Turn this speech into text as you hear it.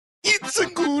It's a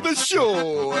good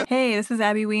show. Hey, this is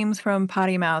Abby Weems from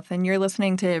Potty Mouth, and you're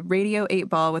listening to Radio 8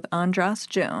 Ball with Andras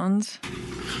Jones.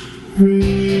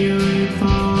 Radio 8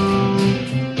 Ball,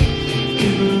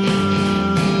 give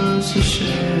us a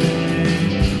share.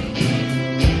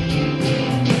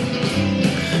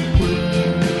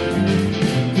 We're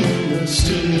in the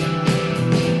studio,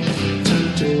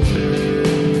 tempting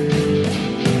fate.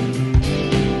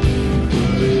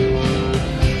 What do you want?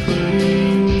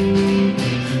 Bring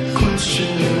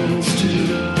questions to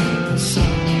the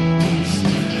songs,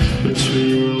 which we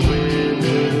will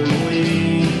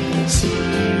randomly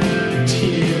select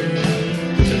here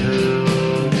with the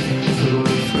help of our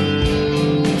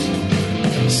friends.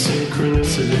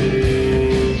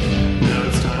 Synchronicity. Now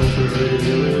it's time for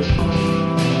Radio 8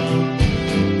 Ball.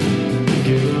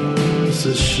 Give us a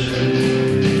shake.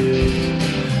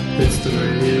 It's the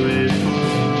Radio 8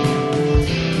 Ball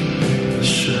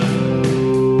show.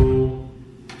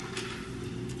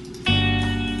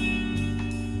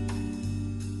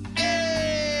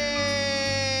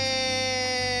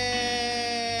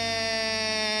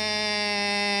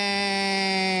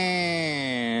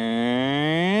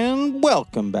 And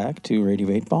welcome back to Radio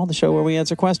 8 Ball, the show where we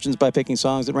answer questions by picking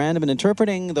songs at random and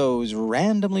interpreting those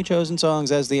randomly chosen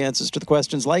songs as the answers to the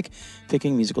questions, like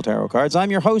picking musical tarot cards.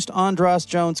 I'm your host, Andras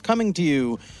Jones, coming to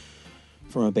you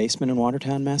from a basement in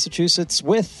Watertown, Massachusetts,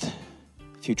 with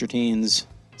Future Teens.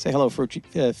 Say hello,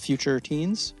 Future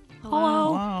Teens.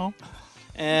 Hello.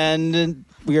 And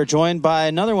we are joined by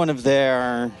another one of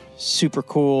their super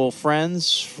cool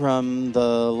friends from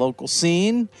the local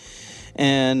scene.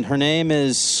 And her name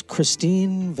is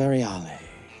Christine Variale.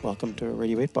 Welcome to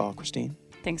Radio 8 Ball, Christine.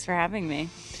 Thanks for having me.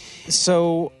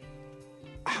 So,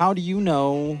 how do you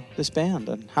know this band,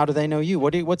 and how do they know you?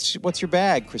 What's your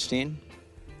bag, Christine?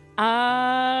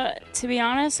 To be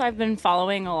honest, I've been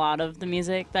following a lot of the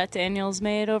music that Daniel's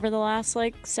made over the last,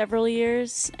 several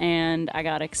years, and I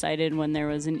got excited when there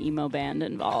was an emo band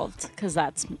involved, because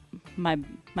that's my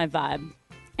vibe.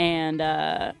 And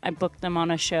I booked them on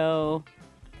a show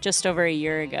just over a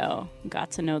year ago, got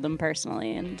to know them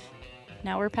personally, and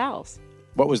now we're pals.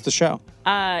 What was the show?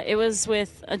 It was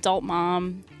with Adult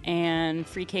Mom and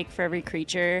Free Cake for Every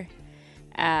Creature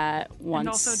at Once. And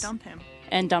also Dump Him.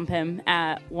 And Dump Him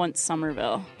at Once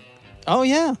Somerville, Oh,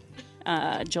 yeah.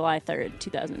 July 3rd,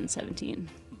 2017.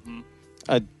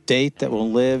 A date that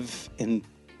will live in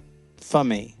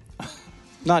infamy.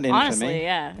 Not infamy. Honestly,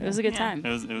 yeah, it was a good time. It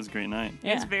was a great night.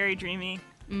 Yeah. It's very dreamy.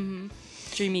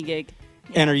 Dreamy gig.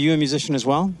 And are you a musician as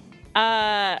well?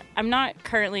 I'm not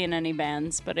currently in any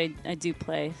bands, but I do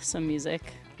play some music.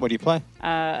 What do you play?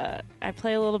 I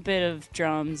play a little bit of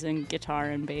drums and guitar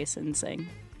and bass and sing.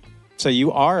 So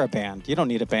you are a band. You don't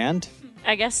need a band.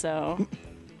 I guess so.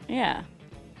 Yeah.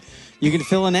 You can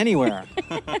fill in anywhere.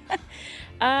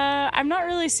 I'm not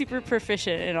really super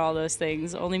proficient in all those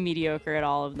things, only mediocre at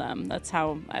all of them. That's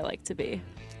how I like to be.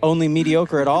 Only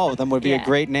mediocre at all of them would be a Yeah.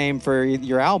 great name for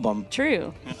your album.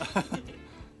 True.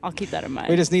 I'll keep that in mind.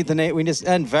 We just need the name.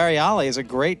 And Variale is a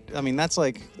great. I mean, that's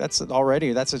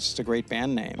just a great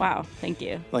band name. Wow, thank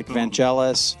you. Like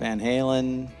Vangelis, Van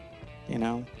Halen. You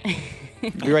know,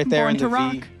 be right there Born in to the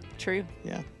Rock. V. True.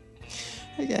 Yeah.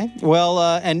 Okay. Well,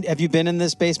 and have you been in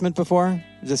this basement before?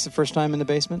 Is this the first time in the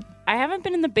basement? I haven't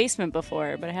been in the basement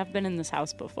before, but I have been in this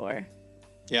house before.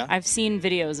 Yeah. I've seen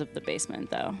videos of the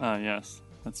basement, though. Yes,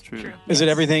 that's true. Is it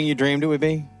everything you dreamed it would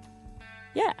be?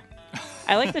 Yeah.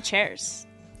 I like the chairs.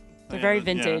 They're Yeah, very yeah.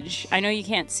 vintage. I know you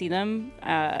can't see them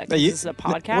because You- this is a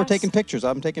podcast. We're taking pictures.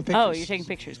 I'm taking pictures. Oh, you're taking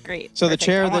pictures. Great. So Perfect. the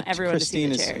chair I want that everyone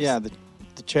Christine to see is, the chairs. yeah,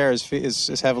 the chair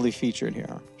is heavily featured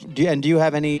here. Do you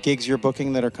have any gigs you're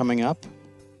booking that are coming up?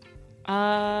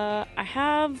 I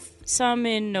have some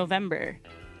in November.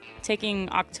 Taking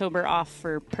October off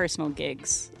for personal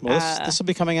gigs. Well, this will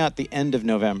be coming out the end of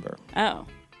November. Oh,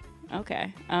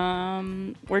 okay.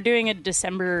 We're doing a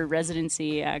December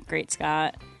residency at Great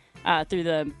Scott through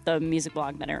the music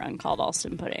blog that I run called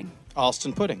Alston Pudding.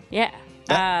 Alston Pudding. Yeah.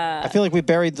 I feel like we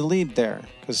buried the lead there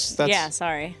because that's. Yeah,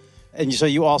 sorry. And so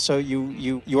you also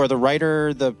you are the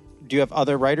writer. Do you have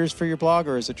other writers for your blog,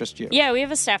 or is it just you? Yeah, we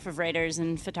have a staff of writers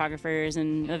and photographers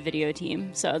and a video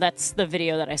team. So that's the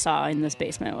video that I saw in this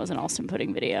basement was an Alston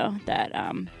Pudding video that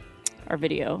our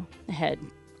video head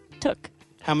took.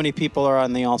 How many people are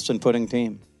on the Alston Pudding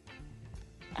team?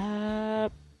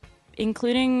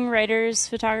 Including writers,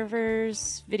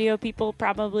 photographers, video people,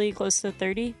 probably close to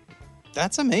 30.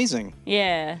 That's amazing.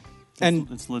 Yeah. And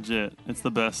It's legit. It's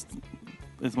the best.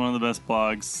 It's one of the best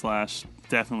blogs /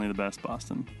 definitely the best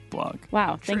Boston blog.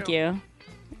 Wow, thank you.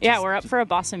 Yeah, we're up for a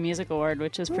Boston Music Award,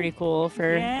 which is pretty cool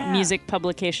for Music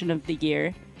Publication of the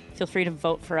Year. Feel free to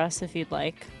vote for us if you'd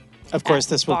like. Of course,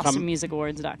 this will come.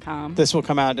 BostonMusicAwards.com. This will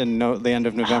come out in the end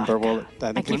of November. Well,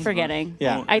 I keep forgetting.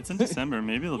 Yeah. Oh, it's in December.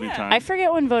 Maybe it'll be time. I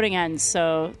forget when voting ends,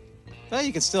 so Well,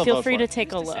 you can still feel vote free for to it.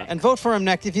 take a look. And vote for him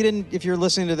next. If you're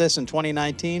listening to this in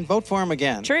 2019, vote for him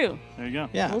again. True. There you go.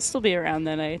 Yeah. We'll still be around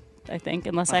then, I think,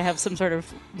 unless I have some sort of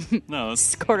No,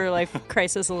 that's, quarter life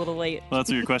crisis a little late. well, that's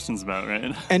what your question's about,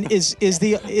 right? And is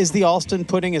the Alston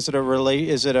pudding? Is it a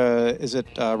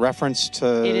reference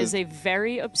to? It is a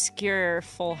very obscure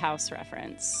Full House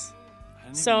reference.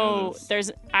 I didn't even So know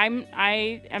this.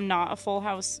 I am not a Full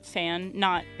House fan,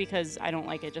 not because I don't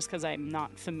like it, just because I'm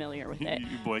not familiar with it. You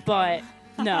boycott But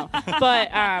it. no, but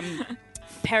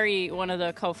Perry, one of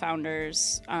the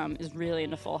co-founders, is really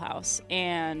into Full House,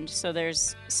 and so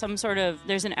there's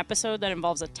an episode that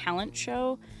involves a talent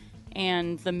show,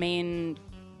 and the main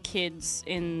kids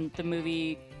in the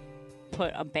movie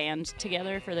put a band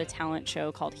together for the talent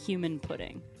show called Human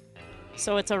Pudding.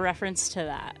 So it's a reference to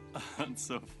that. That's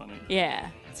so funny. Yeah.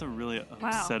 That's a really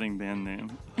upsetting band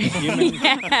name. Pretty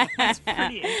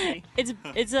icky.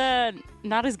 It's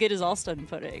not as good as Alston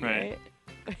Pudding, Right.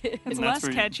 right? It's And that's less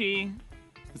where you- catchy.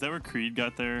 Is that where Creed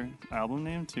got their album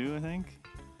name too? I think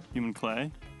Human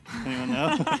Clay. Anyone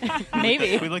know? Maybe.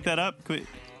 Can we look that up?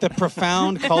 the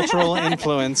profound cultural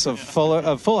influence of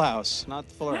Full House, not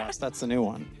Fuller House. That's the new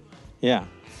one. Yeah.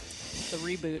 The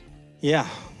reboot. Yeah.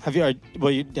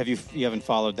 You haven't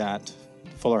followed that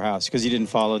Fuller House because you didn't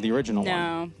follow the original one.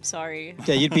 No, sorry.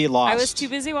 Yeah, you'd be lost. I was too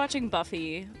busy watching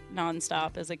Buffy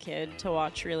nonstop as a kid to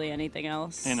watch really anything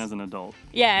else. And as an adult.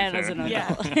 yeah, and fair. as an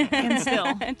Yeah. adult. And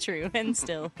still. True, and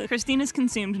still. Christina's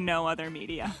consumed no other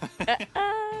media.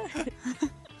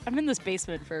 I'm in this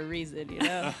basement for a reason, you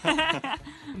know?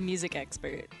 Music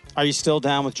expert. Are you still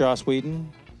down with Joss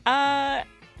Whedon?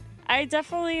 I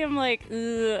definitely am like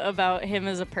about him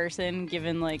as a person,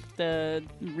 given like the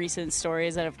recent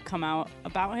stories that have come out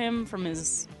about him from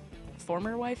his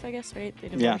former wife, I guess, right? They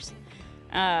divorced.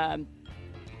 Yeah.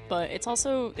 But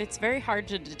it's very hard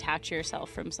to detach yourself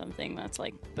from something that's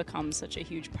like become such a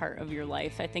huge part of your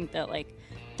life. I think that like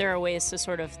there are ways to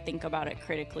sort of think about it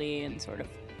critically and sort of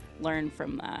learn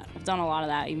from that. I've done a lot of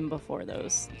that even before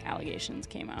those allegations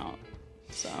came out.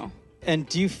 So. And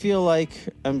do you feel like,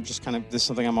 this is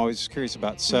something I'm always curious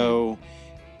about. So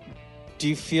do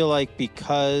you feel like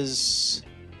because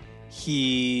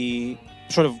he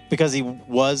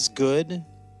was good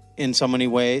in so many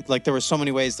ways, like there were so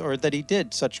many ways, or that he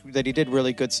did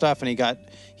really good stuff, and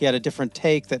he had a different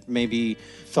take that maybe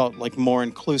felt like more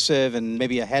inclusive and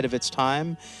maybe ahead of its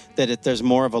time, that there's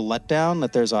more of a letdown,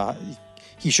 that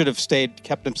he should have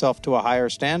kept himself to a higher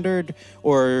standard?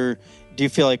 Or do you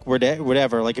feel like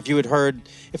whatever, like if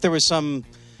there was some,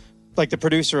 like the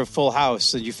producer of Full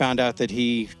House, that you found out that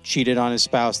he cheated on his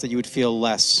spouse, that you would feel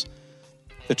less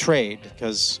betrayed?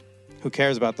 Because who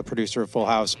cares about the producer of Full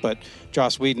House? But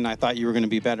Joss Whedon, I thought you were going to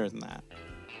be better than that.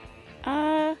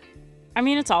 I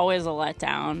mean, it's always a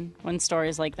letdown when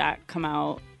stories like that come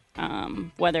out,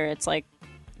 whether it's like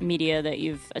media that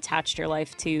you've attached your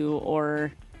life to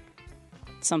or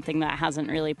something that hasn't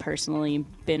really personally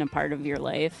been a part of your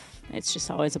life. It's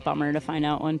just always a bummer to find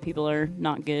out when people are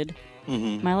not good.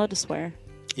 Mm-hmm. Am I allowed to swear?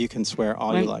 You can swear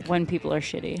all you like. When people are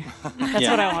shitty. That's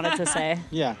what I wanted to say.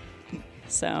 Yeah.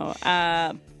 So,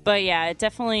 but yeah, it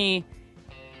definitely,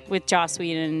 with Joss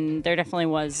Whedon, there definitely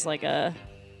was like a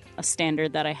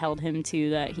standard that I held him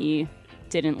to that he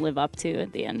didn't live up to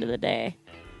at the end of the day.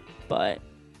 But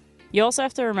you also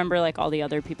have to remember like all the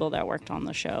other people that worked on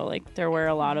the show. Like there were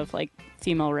a lot of like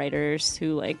female writers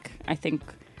who like I think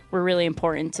were really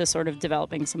important to sort of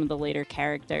developing some of the later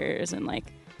characters and like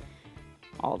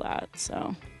all that.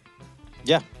 So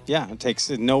yeah, it takes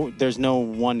there's no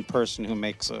one person who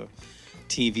makes a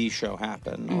TV show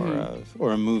happen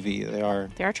or a movie. They are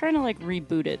trying to like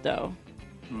reboot it though.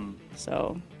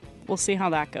 So we'll see how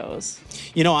that goes.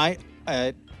 You know,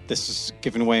 this is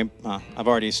giving away. I've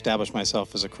already established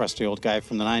myself as a crusty old guy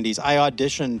from the 90s. I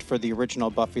auditioned for the original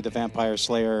Buffy the Vampire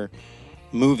Slayer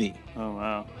movie. Oh,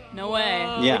 wow. No way.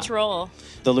 Yeah. Which role?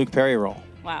 The Luke Perry role.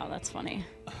 Wow, that's funny.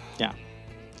 Yeah.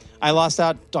 I lost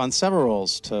out on several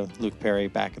roles to Luke Perry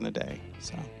back in the day.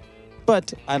 So,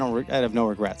 but I have no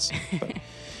regrets.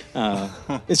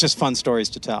 But, it's just fun stories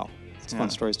to tell. Fun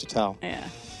stories to tell. Yeah.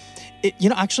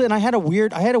 Actually, and I had a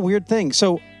weird thing.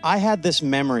 So I had this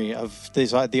memory of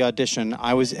the audition.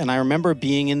 I remember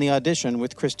being in the audition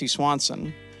with Christy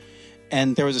Swanson,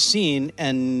 and there was a scene,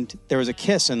 and there was a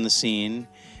kiss in the scene,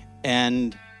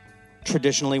 and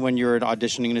traditionally when you're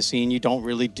auditioning in a scene, you don't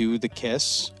really do the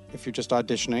kiss if you're just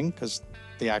auditioning, because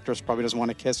the actress probably doesn't want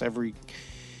to kiss every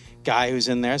guy who's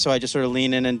in there. So I just sort of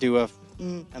lean in and do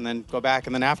and then go back,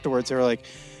 and then afterwards they were like,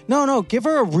 No, give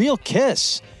her a real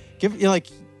kiss. Be like,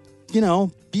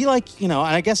 and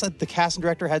I guess the casting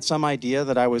director had some idea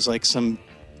that I was like some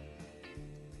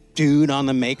dude on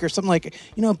the make or something, like,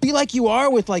 be like you are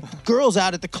with like girls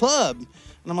out at the club.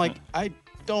 And I'm like, I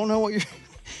don't know what you're...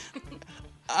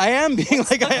 I am being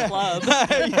like a club.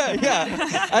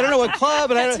 yeah. I don't know what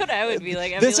club. And That's what I would be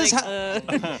like. This is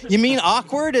you mean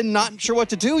awkward and not sure what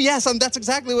to do? Yes, that's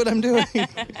exactly what I'm doing.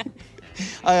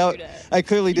 I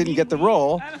clearly didn't get the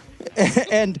role.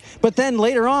 But then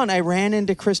later on, I ran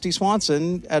into Christy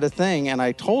Swanson at a thing, and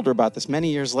I told her about this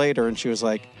many years later, and she was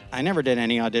like, I never did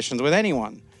any auditions with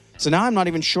anyone. So now I'm not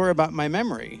even sure about my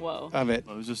memory of it.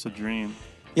 It was just a dream.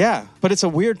 Yeah, but it's a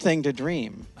weird thing to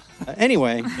dream.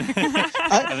 Anyway.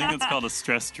 I think it's called a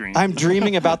stress dream. I'm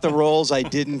dreaming about the roles I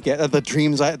didn't get,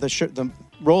 the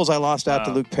roles I lost out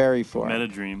to Luke Perry for. Meta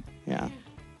dream. Yeah.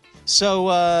 So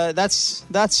that's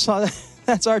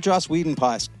our Joss Whedon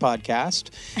podcast.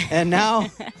 And now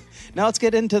let's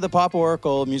get into the Pop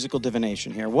Oracle musical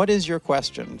divination here. What is your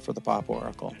question for the Pop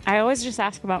Oracle? I always just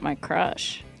ask about my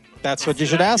crush. That's what you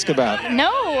should ask about.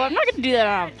 No, I'm not going to do that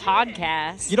on a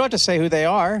podcast. You don't have to say who they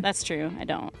are. That's true. I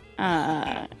don't.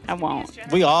 I won't.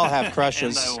 We all have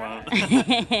crushes. And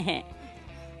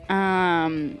I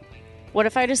won't. What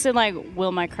if I just said, like,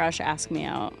 will my crush ask me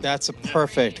out? That's a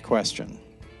perfect question.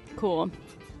 Cool.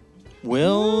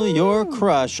 Will your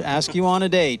crush ask you on a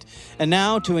date? And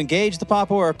now, to engage the Pop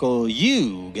Oracle,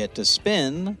 you get to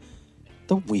spin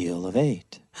the Wheel of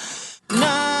 8.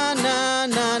 Na, na,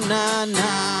 na, na,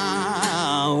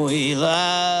 na, we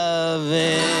love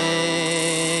it.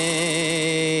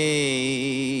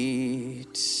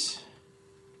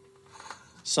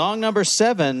 Song number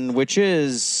 7, which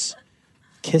is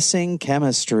Kissing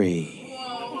Chemistry.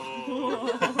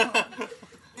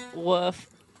 Woof.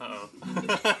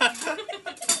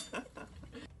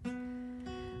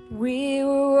 We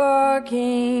were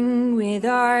walking with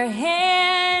our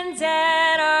hands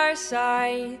at our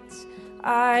sides.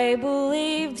 I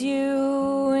believed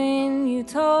you when you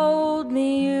told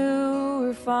me you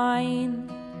were fine.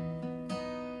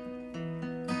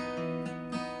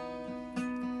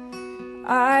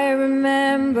 I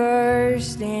remember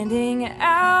standing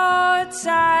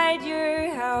outside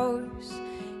your house.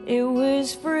 It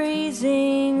was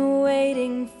freezing,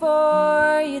 waiting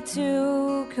for you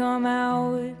to come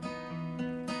out.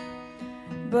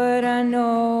 But I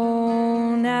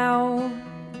know now.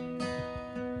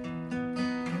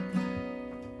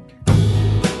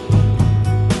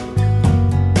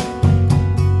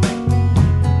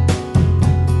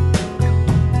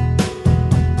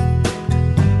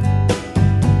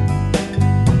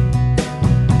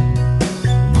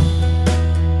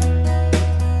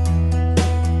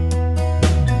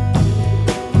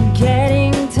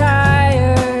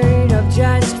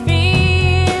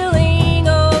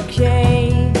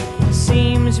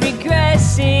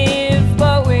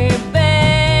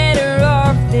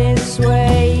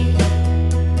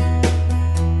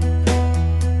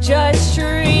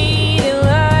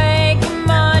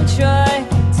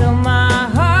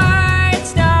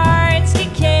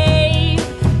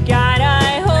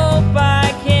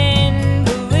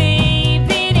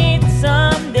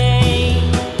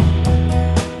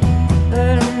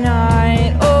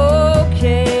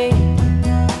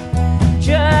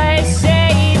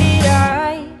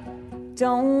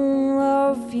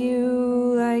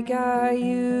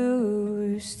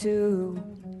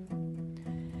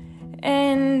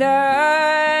 And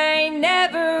I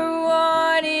never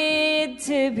wanted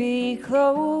to be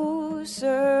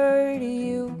closer to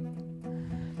you.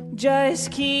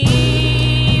 Just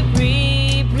keep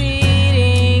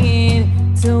repeating it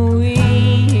till we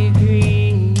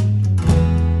agree.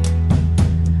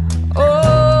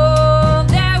 All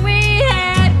that we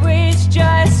had was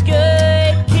just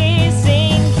good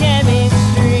kissing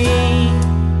chemistry.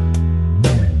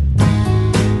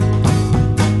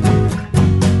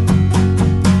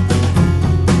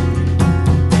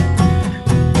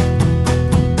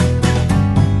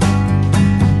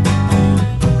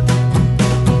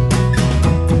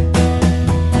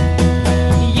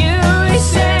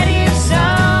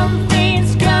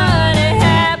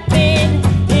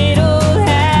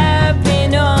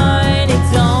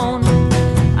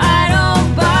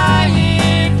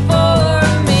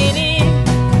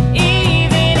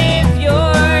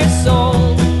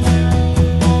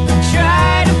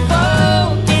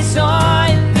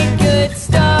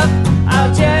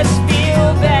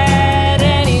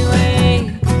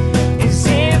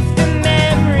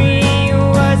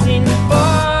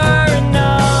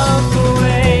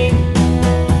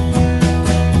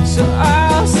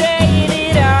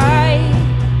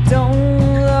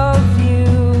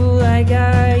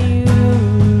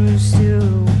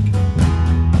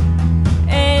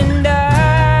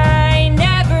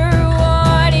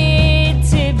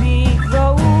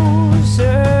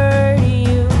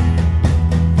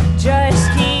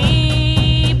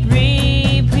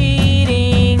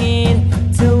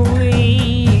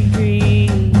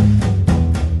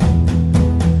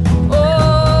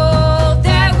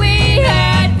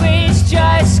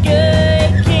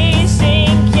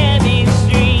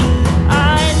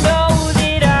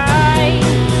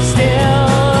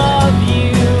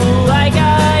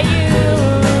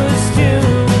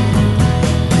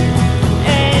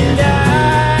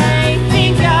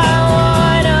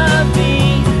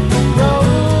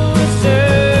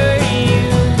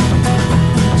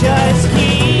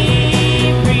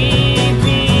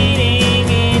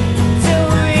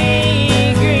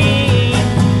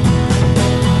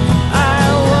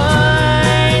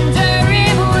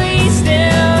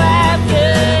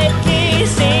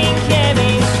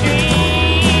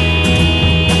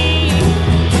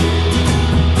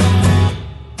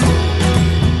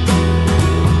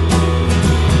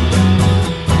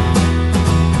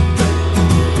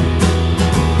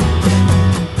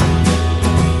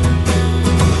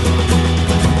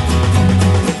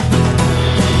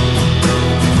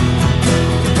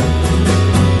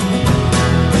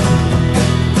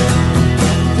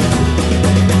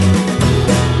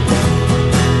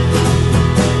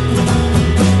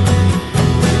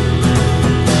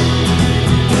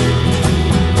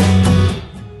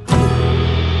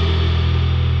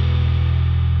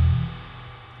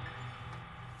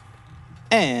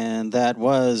 And that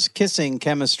was Kissing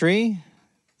Chemistry.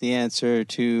 The answer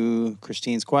to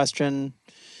Christine's question.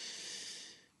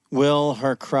 Will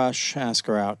her crush ask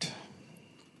her out?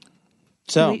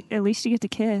 So, At least you get to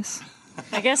kiss.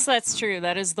 I guess that's true.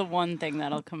 That is the one thing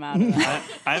that'll come out of that.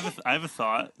 I have a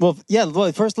thought. well, yeah.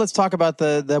 Well, first, let's talk about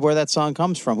the where that song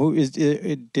comes from. Who is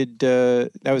it? Did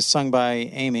that was sung by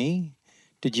Amy?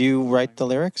 Did you write the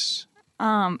lyrics?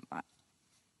 I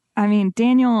mean,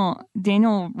 Daniel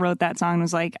wrote that song and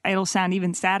was like, it'll sound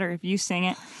even sadder if you sing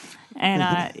it.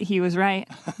 And he was right.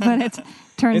 But it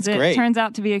turns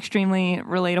out to be extremely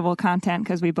relatable content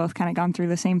because we both kind of gone through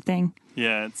the same thing.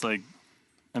 Yeah, it's like,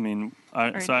 I mean,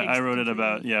 I wrote it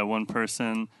about one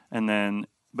person,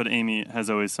 but Amy has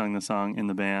always sung the song in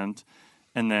the band,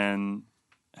 and then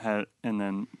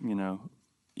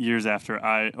years after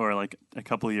like a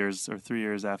couple years or 3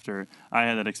 years after I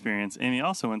had that experience, Amy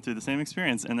also went through the same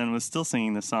experience and then was still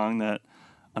singing the song that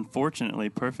unfortunately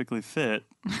perfectly fit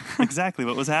exactly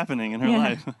what was happening in her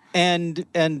life. And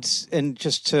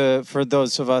just for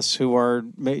those of us who are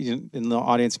in the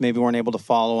audience maybe weren't able to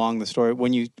follow along the story,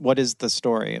 what is the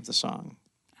story of the song?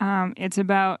 It's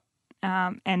about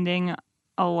ending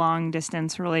a long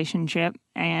distance relationship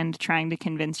and trying to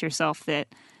convince yourself that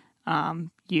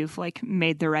you've like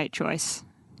made the right choice,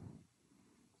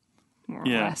 more or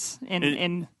less.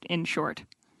 In short,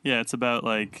 it's about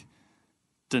like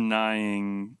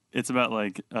denying. It's about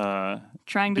like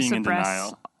trying to being in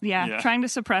suppress. denial. Trying to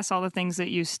suppress all the things that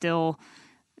you still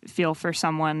feel for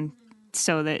someone,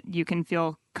 so that you can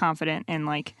feel confident in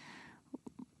like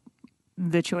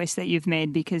the choice that you've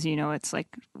made, because you know it's like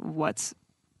what's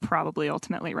probably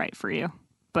ultimately right for you,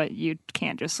 but you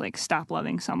can't just like stop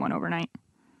loving someone overnight.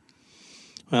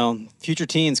 Well, future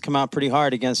teens come out pretty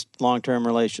hard against long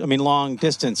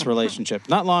distance relationship.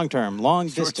 Not long term, long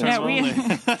distance.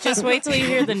 Yeah, Just wait till you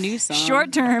hear the new song.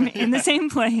 short term in the same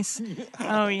place.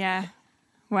 Oh yeah,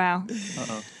 wow.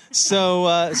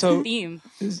 So Theme.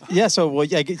 yeah. So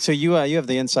you have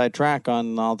the inside track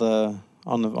on all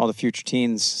the future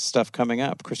teens stuff coming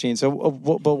up, Christine. So,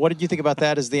 but what did you think about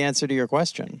that as the answer to your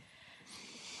question?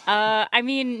 I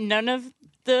mean, none of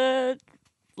the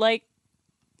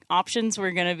options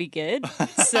were gonna be good.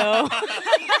 So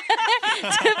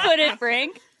to put it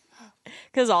frank,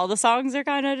 because all the songs are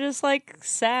kind of just like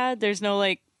sad. There's no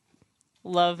like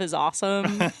love is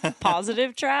awesome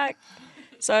positive track.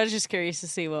 So I was just curious to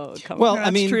see what would come. Well,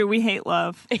 up. That's true. We hate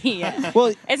love. Yeah. Well,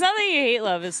 It's not that you hate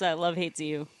love; it's that love hates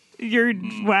you.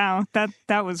 Wow.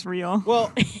 That was real.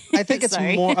 Well, I think it's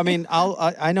Sorry. more. I mean,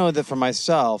 I know that for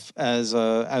myself as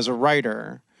a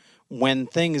writer, when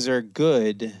things are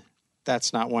good,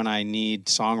 that's not when I need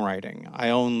songwriting. I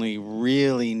only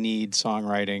really need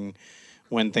songwriting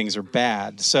when things are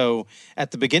bad. So at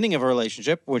the beginning of a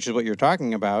relationship, which is what you're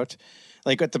talking about,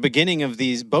 like at the beginning of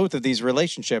both of these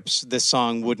relationships, this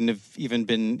song wouldn't have even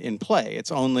been in play.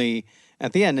 It's only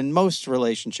at the end. In most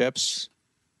relationships,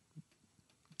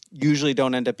 usually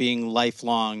don't end up being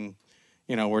lifelong.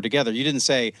 We're together. You didn't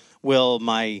say, will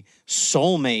my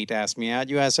soulmate ask me out?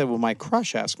 You said, will my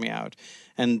crush ask me out?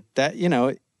 And that,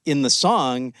 in the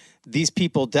song, these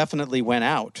people definitely went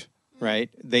out, right?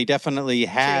 They definitely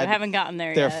had True, I haven't gotten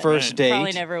there their yet. first date.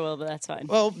 Probably never will, but that's fine.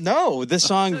 Well, no, this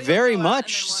song very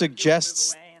much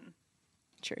suggests,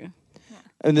 True.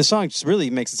 and the song just really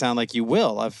makes it sound like you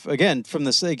will.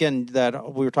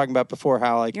 That we were talking about before,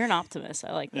 how like You're an optimist.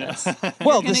 I like this.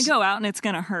 well, You're gonna go out and it's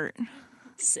gonna hurt.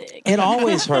 Sick. it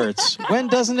always hurts. When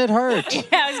doesn't it hurt? Yeah,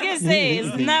 I was gonna say,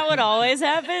 isn't that what always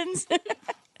happens?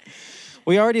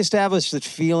 We already established that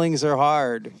feelings are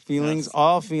hard.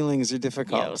 All feelings are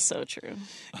difficult. Yo, so true.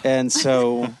 And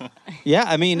so, yeah,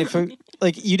 I mean, if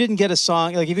you didn't get a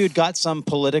song, like if you had got some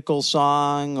political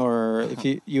song, or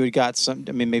if you had got some,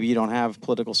 I mean, maybe you don't have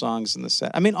political songs in the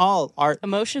set. I mean, all art.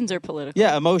 Emotions are political.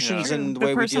 Yeah, emotions and the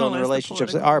way we deal in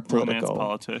relationships are political.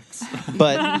 Romance politics.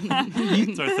 But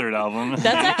It's our third album. That's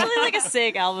actually like a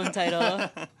sick album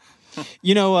title.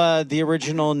 the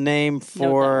original name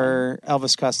for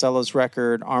Elvis Costello's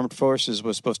record, Armed Forces,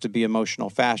 was supposed to be Emotional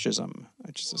Fascism,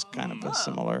 which is kind of a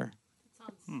similar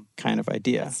kind of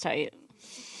idea. That's tight.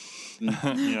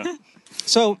 Yeah.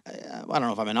 So, I don't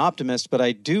know if I'm an optimist, but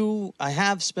I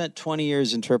have spent 20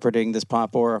 years interpreting this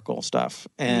pop oracle stuff.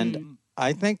 And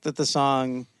I think that the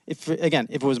song, if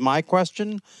it was my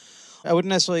question, I wouldn't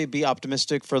necessarily be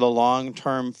optimistic for the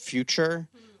long-term future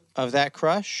of that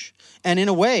crush. And in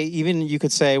a way, even you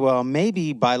could say, well,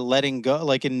 maybe by letting go,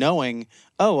 like in knowing,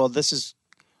 oh, well, this is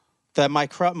that my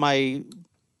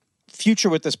future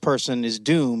with this person is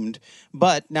doomed,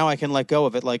 but now I can let go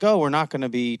of it. Like, oh, we're not going to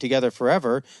be together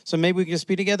forever, so maybe we can just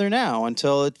be together now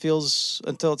until it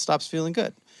stops feeling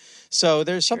good. So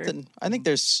there's something. I think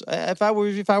there's. If I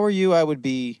were you, I would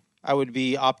be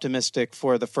optimistic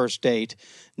for the first date,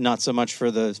 not so much for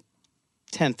the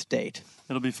 10th date.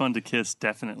 It'll be fun to kiss,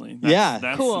 definitely. Cool. Yeah.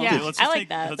 Let's I just like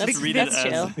that. Let's just read it That's as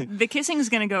chill. The kissing's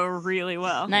gonna go really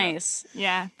well. Nice.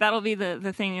 Yeah, that'll be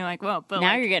the thing. You're like, well, but Now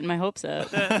like, you're getting my hopes up.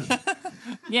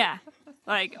 yeah,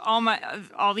 like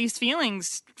all these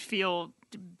feelings feel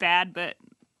bad, but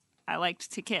I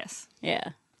liked to kiss.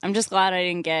 Yeah. I'm just glad I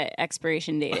didn't get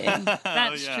expiration dating.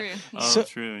 That's yeah. true. Oh,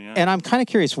 true. Yeah. And I'm kind of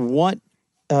curious what,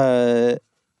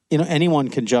 anyone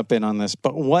can jump in on this,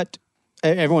 but what,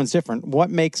 everyone's different.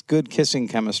 What makes good kissing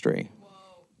chemistry?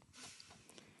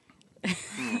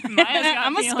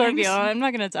 I'm a Scorpio. I'm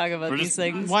not going to talk about We're these just-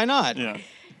 things. Why not? Yeah.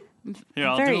 Here,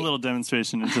 I'll Very- do a little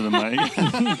demonstration into the mic.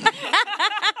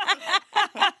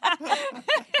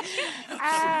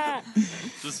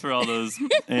 Just for all those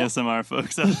ASMR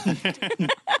folks out there.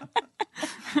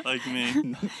 Like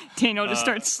me. Daniel just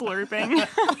starts slurping.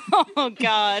 Oh,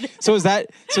 God. So is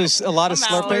a lot of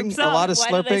I'm out. slurping? Slurps A lot of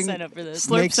Why did I sign slurping. up for this?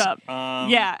 Slurps Makes- up.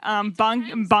 Yeah,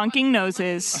 bonking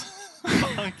noses.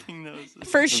 Bonking noses.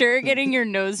 For sure, getting your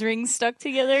nose rings stuck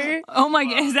together. Oh my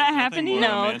god, has that happened to you? more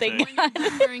No, romantic. thank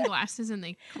God. Wearing glasses and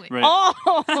they quit. Right.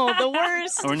 Oh, the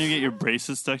worst. Or when you get your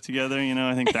braces stuck together,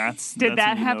 I think that's. Did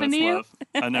that's that when you know happen it's to you? love.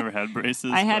 I never had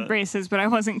braces. I had but- braces, but I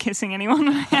wasn't kissing anyone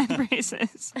when I had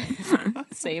braces.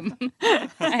 Same. I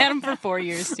had them for 4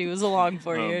 years, too. It was a long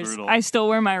 4 Oh, years. brutal. I still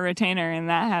wear my retainer, and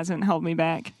that hasn't held me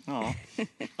back. Oh.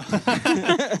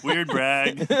 Weird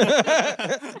brag.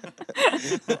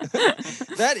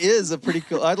 That is a pretty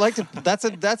cool. I'd like to. That's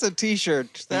a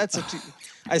T-shirt. That's a.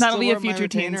 I That'll still be a wear my future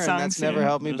teen retainer, and song that's soon. never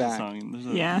held me There's a back. song. There's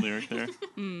a Yeah. lyric there.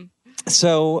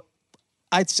 So,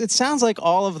 it sounds like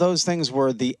all of those things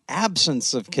were the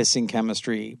absence of kissing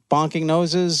chemistry. Bonking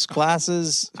noses,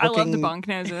 glasses. I love the hooking- bonk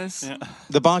noses. Yeah.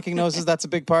 The bonking noses. That's a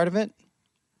big part of it.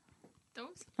 Those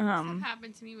things Um, have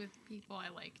happened to me with people I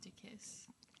like to kiss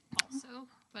also.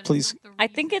 But Please. It's not I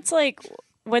think it's like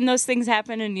when those things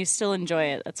happen and you still enjoy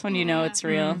it. That's when you know it's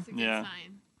real. It's a good Yeah.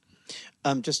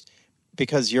 sign. Just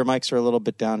because your mics are a little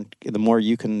bit down, the more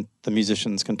the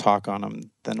musicians can talk on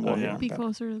them, then we'll hear yeah. them Be better.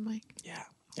 closer to the mic. Yeah.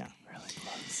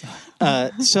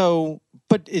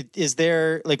 But is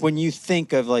there, like, when you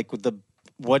think of like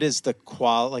what is the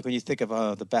like when you think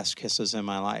of the best kisses in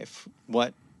my life,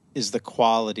 what is the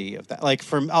quality of that? Like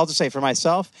I'll just say for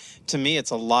myself, to me,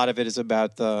 it's a lot of it is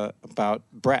about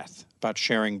breath, about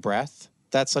sharing breath.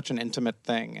 That's such an intimate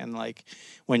thing. And like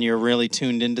when you're really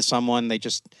tuned into someone, they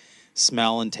just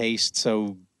smell and taste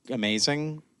so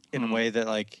amazing in a way that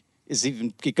like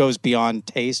it goes beyond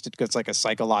taste. It goes like a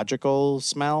psychological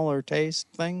smell or taste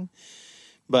thing.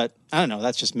 But I don't know.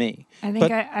 That's just me. I think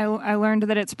But- I learned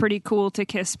that it's pretty cool to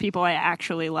kiss people I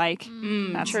actually like.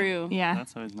 True. Yeah.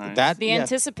 That's always nice. The yeah.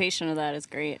 anticipation of that is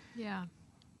great. Yeah.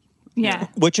 Yeah.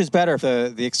 Which is better,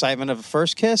 the excitement of a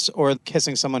first kiss or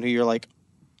kissing someone who you're like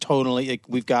totally like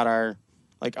we've got our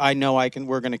like I know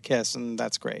we're gonna kiss and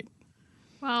that's great.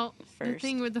 Well, the First.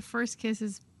 thing with the first kiss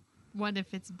is, what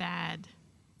if it's bad?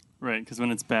 Right, because when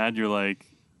it's bad, you're like,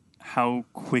 how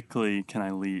quickly can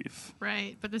I leave?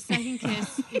 Right. But the second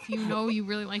kiss, if you know you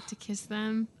really like to kiss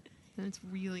them, then it's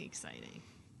really exciting.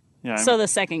 Yeah. So the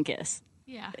second kiss.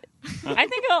 Yeah. I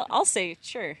think I'll say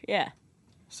sure. Yeah.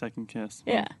 second kiss.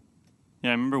 Yeah. Yeah,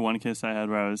 I remember one kiss I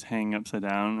had where I was hanging upside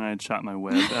down and I had shot my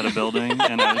web at a building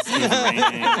and it was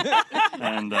raining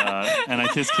and I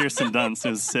kissed Kirsten Dunst. It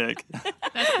was sick.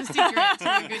 That's the secret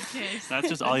to a good kiss. That's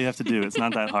just all you have to do. It's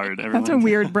not that hard. Everyone That's a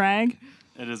weird brag.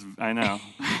 It is. I know.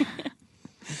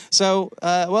 So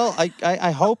well,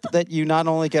 I hope that you not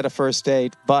only get a first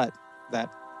date, but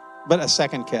a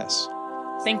second kiss.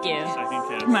 Thank you. Second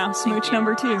kiss. Wow, smooch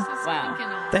number 2.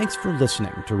 Wow. Thanks for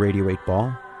listening to Radio 8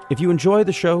 Ball. If you enjoy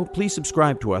the show, please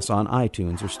subscribe to us on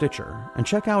iTunes or Stitcher, and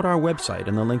check out our website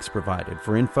and the links provided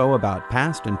for info about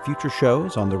past and future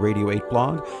shows on the Radio 8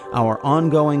 blog, our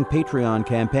ongoing Patreon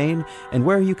campaign, and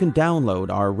where you can download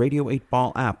our Radio 8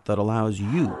 Ball app that allows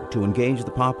you to engage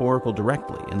the Pop Oracle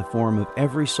directly in the form of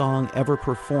every song ever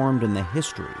performed in the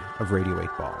history of Radio 8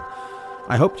 Ball.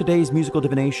 I hope today's musical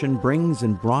divination brings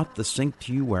and brought the sync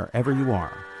to you wherever you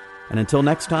are. And until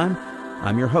next time,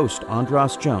 I'm your host,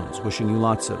 Andras Jones, wishing you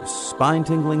lots of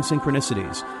spine-tingling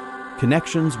synchronicities,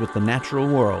 connections with the natural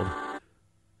world,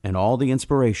 and all the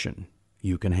inspiration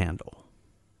you can handle.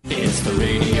 It's the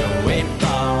Radio 8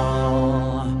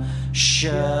 Ball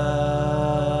Show.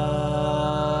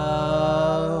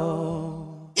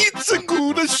 It's a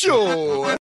good show.